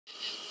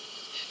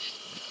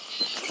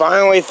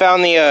Finally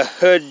found the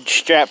hood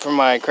strap from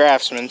my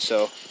Craftsman,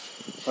 so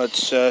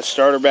let's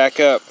start her back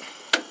up.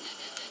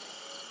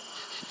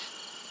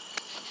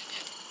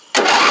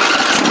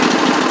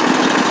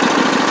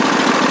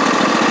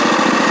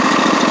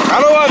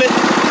 Gotta love it.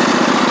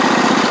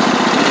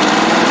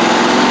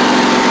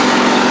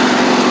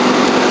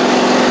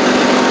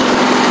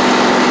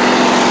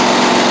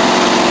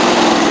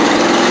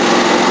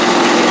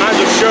 Might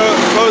as well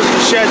close the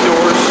shed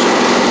doors.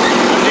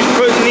 I'm just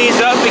putting these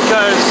up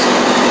because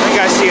I think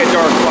I see a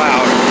dark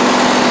cloud.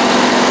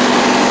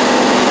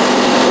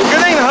 Well,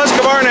 good thing the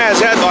Husqvarna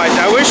has headlights.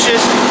 I wish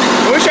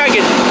I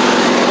could.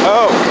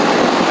 Oh,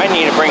 I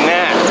need to bring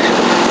that.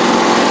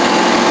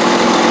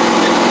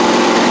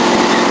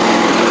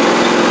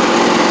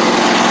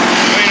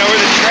 I know where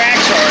the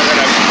tracks are that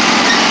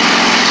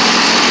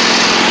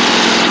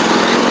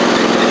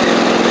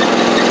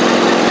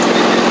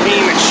I've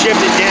beam and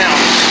shifted down.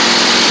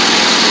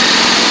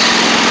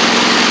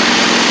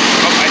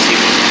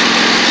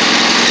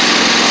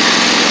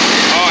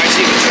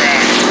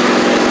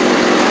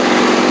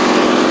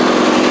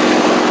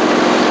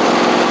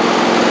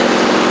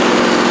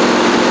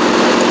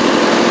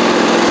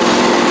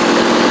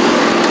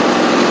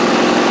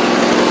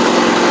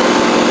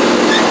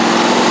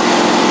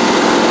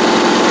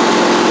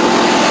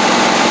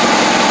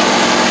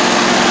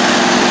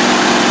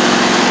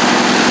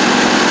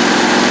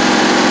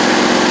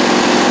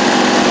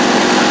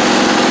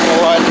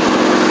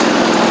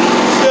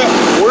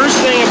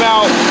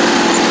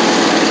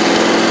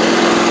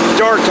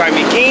 Time.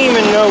 You can't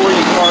even know where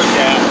you parked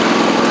at.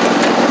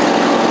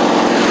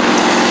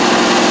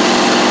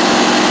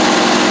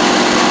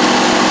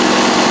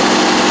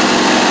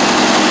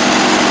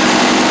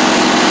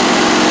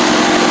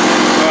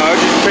 I'll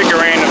just pick a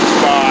random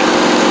spot.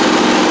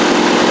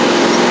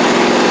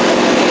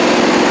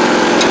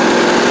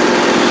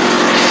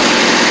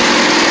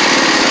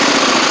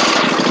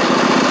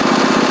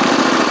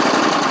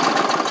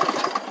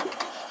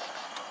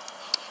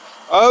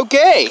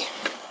 Okay.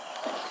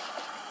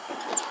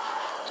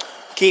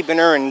 Keeping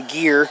her in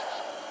gear.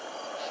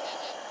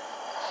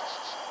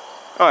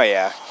 Oh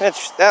yeah,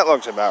 that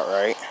looks about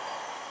right.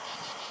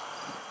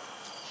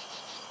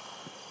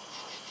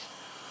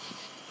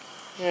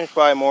 There's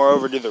probably more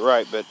over to the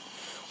right, but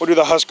we'll do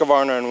the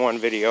Husqvarna in one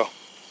video.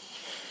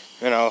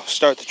 And I'll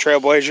start the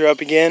Trailblazer up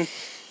again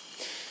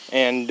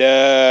and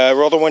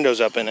roll the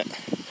windows up in it.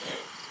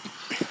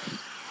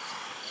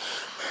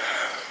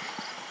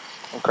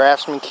 A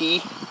Craftsman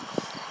key.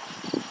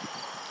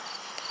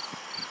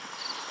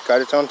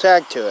 Got its own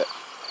tag to it.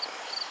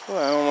 Well,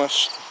 I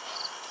almost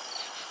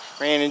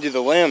ran into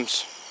the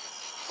limbs.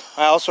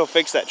 I also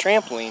fixed that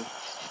trampoline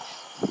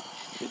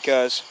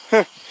because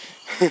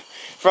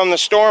from the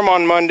storm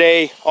on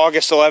Monday,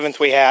 August 11th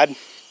we had,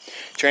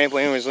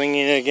 trampoline was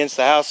leaning against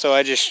the house, so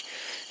I just,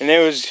 and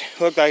it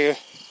looked like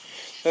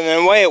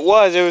and the way it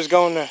was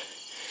going to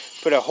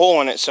put a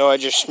hole in it, so I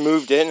just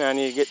moved it, and I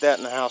need to get that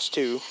in the house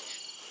too.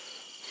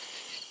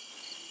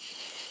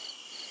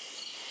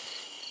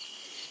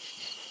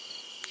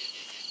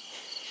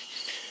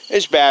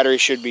 This battery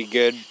should be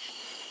good.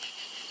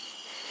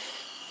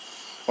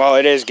 Well,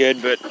 it is good,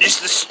 but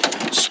just the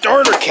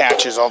starter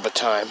catches all the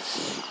time.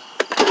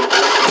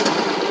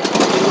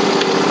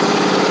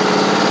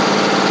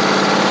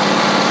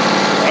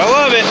 I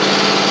love it.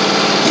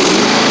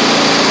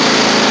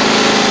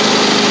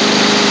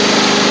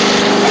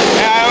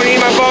 I don't need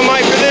my bum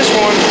light for this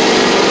one.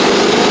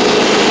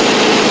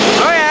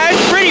 Oh yeah,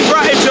 it's pretty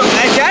bright. It's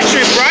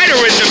actually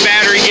brighter with the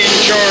battery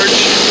getting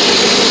charged.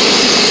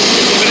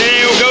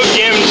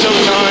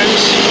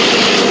 Sometimes.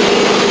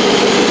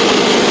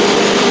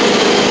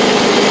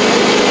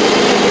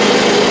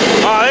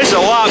 Oh, this is a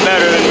lot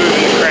better than moving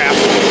the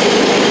Craftsman.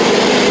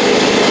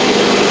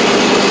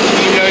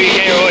 Even though you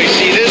can't really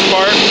see this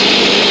part.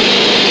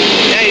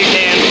 Yeah, you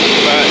can,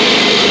 but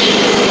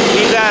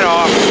leave that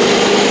off.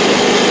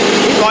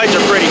 These lights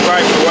are pretty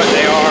bright for what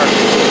they are.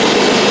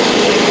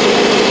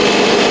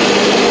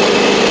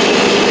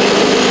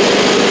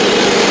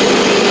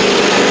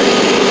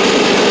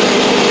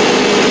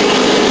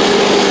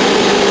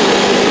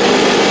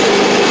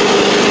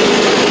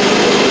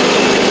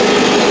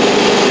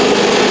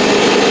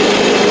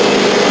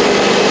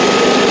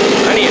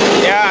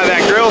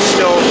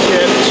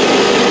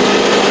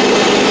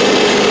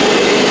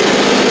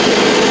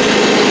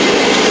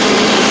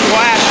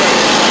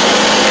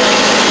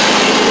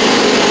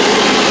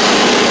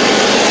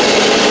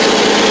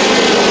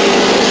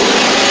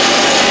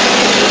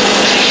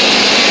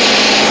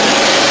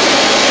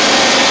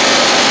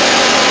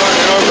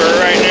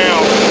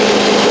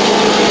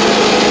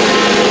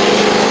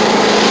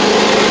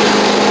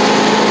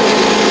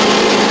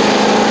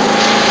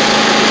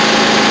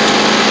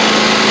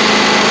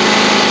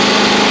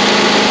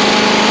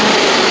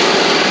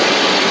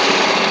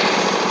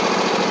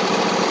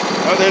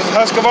 There's a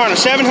Husqvarna,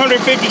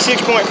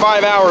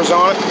 756.5 hours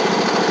on it.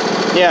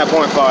 Yeah,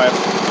 0.5.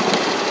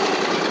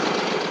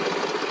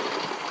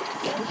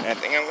 I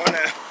think I'm gonna,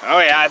 oh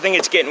yeah, I think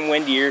it's getting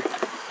windier.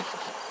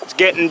 It's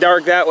getting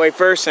dark that way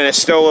first, and it's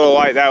still a little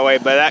light that way,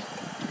 but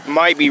that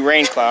might be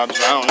rain clouds.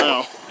 I don't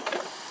know.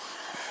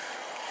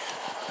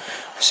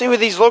 See what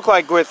these look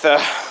like with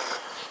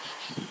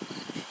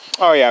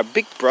oh yeah,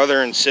 big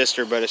brother and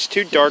sister, but it's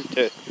too dark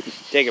to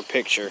take a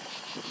picture.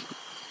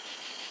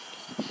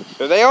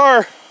 There they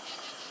are.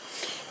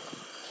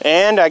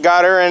 And I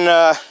got her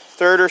in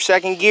third or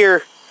second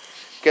gear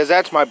because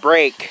that's my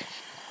brake.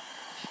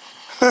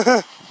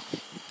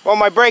 Well,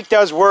 my brake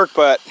does work,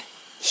 but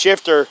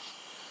shifter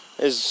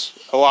is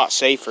a lot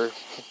safer.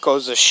 It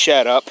goes the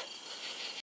shed up.